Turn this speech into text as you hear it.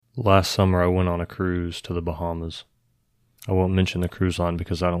Last summer I went on a cruise to the Bahamas. I won't mention the cruise line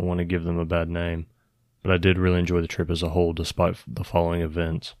because I don't want to give them a bad name, but I did really enjoy the trip as a whole despite the following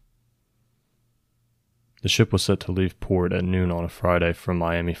events. The ship was set to leave port at noon on a Friday from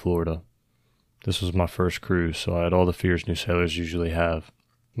Miami, Florida. This was my first cruise, so I had all the fears new sailors usually have,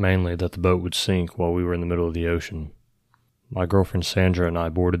 mainly that the boat would sink while we were in the middle of the ocean. My girlfriend Sandra and I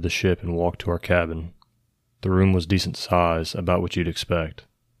boarded the ship and walked to our cabin. The room was decent size, about what you'd expect.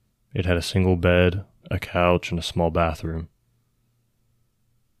 It had a single bed, a couch, and a small bathroom.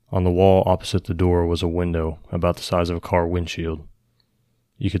 On the wall opposite the door was a window about the size of a car windshield.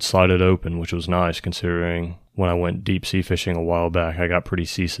 You could slide it open, which was nice considering when I went deep sea fishing a while back I got pretty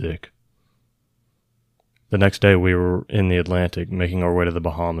seasick. The next day we were in the Atlantic making our way to the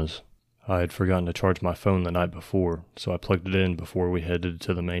Bahamas. I had forgotten to charge my phone the night before, so I plugged it in before we headed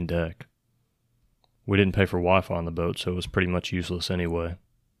to the main deck. We didn't pay for Wi-Fi on the boat, so it was pretty much useless anyway.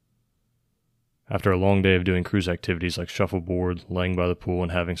 After a long day of doing cruise activities like shuffleboard, laying by the pool,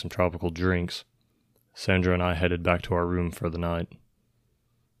 and having some tropical drinks, Sandra and I headed back to our room for the night.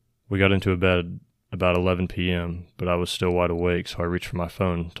 We got into bed about 11 p.m., but I was still wide awake, so I reached for my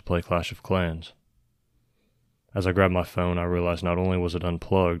phone to play Clash of Clans. As I grabbed my phone, I realized not only was it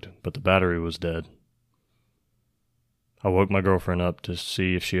unplugged, but the battery was dead. I woke my girlfriend up to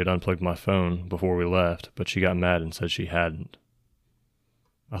see if she had unplugged my phone before we left, but she got mad and said she hadn't.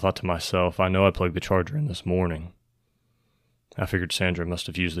 I thought to myself, I know I plugged the charger in this morning. I figured Sandra must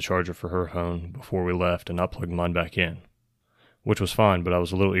have used the charger for her phone before we left and not plugged mine back in. Which was fine, but I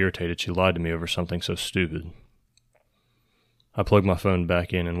was a little irritated she lied to me over something so stupid. I plugged my phone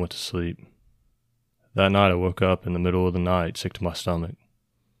back in and went to sleep. That night I woke up in the middle of the night, sick to my stomach.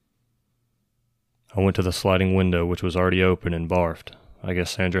 I went to the sliding window, which was already open, and barfed. I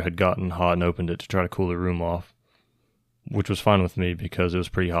guess Sandra had gotten hot and opened it to try to cool the room off, which was fine with me because it was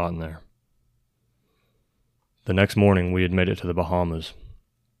pretty hot in there. The next morning we had made it to the Bahamas.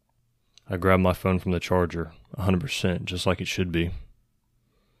 I grabbed my phone from the charger, 100%, just like it should be.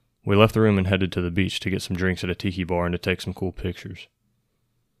 We left the room and headed to the beach to get some drinks at a tiki bar and to take some cool pictures.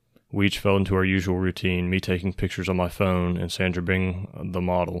 We each fell into our usual routine, me taking pictures on my phone and Sandra being the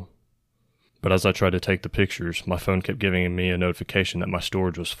model. But as I tried to take the pictures, my phone kept giving me a notification that my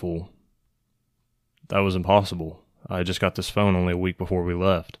storage was full. That was impossible. I had just got this phone only a week before we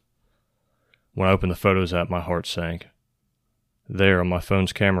left. When I opened the Photos app, my heart sank. There, on my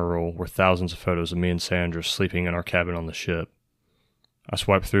phone's camera roll, were thousands of photos of me and Sandra sleeping in our cabin on the ship. I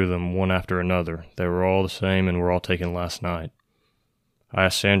swiped through them one after another. They were all the same and were all taken last night. I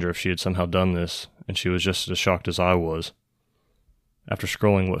asked Sandra if she had somehow done this, and she was just as shocked as I was. After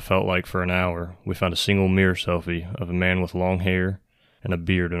scrolling what felt like for an hour, we found a single mirror selfie of a man with long hair and a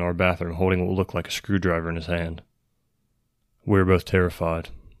beard in our bathroom holding what looked like a screwdriver in his hand. We were both terrified.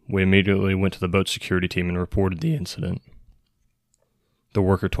 We immediately went to the boat security team and reported the incident. The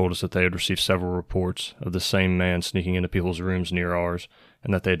worker told us that they had received several reports of the same man sneaking into people's rooms near ours,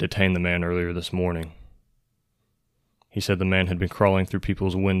 and that they had detained the man earlier this morning. He said the man had been crawling through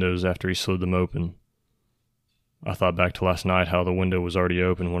people's windows after he slid them open. I thought back to last night how the window was already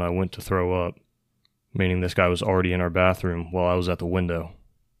open when I went to throw up, meaning this guy was already in our bathroom while I was at the window.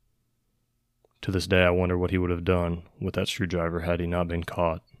 To this day I wonder what he would have done with that screwdriver had he not been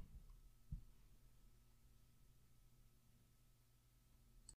caught.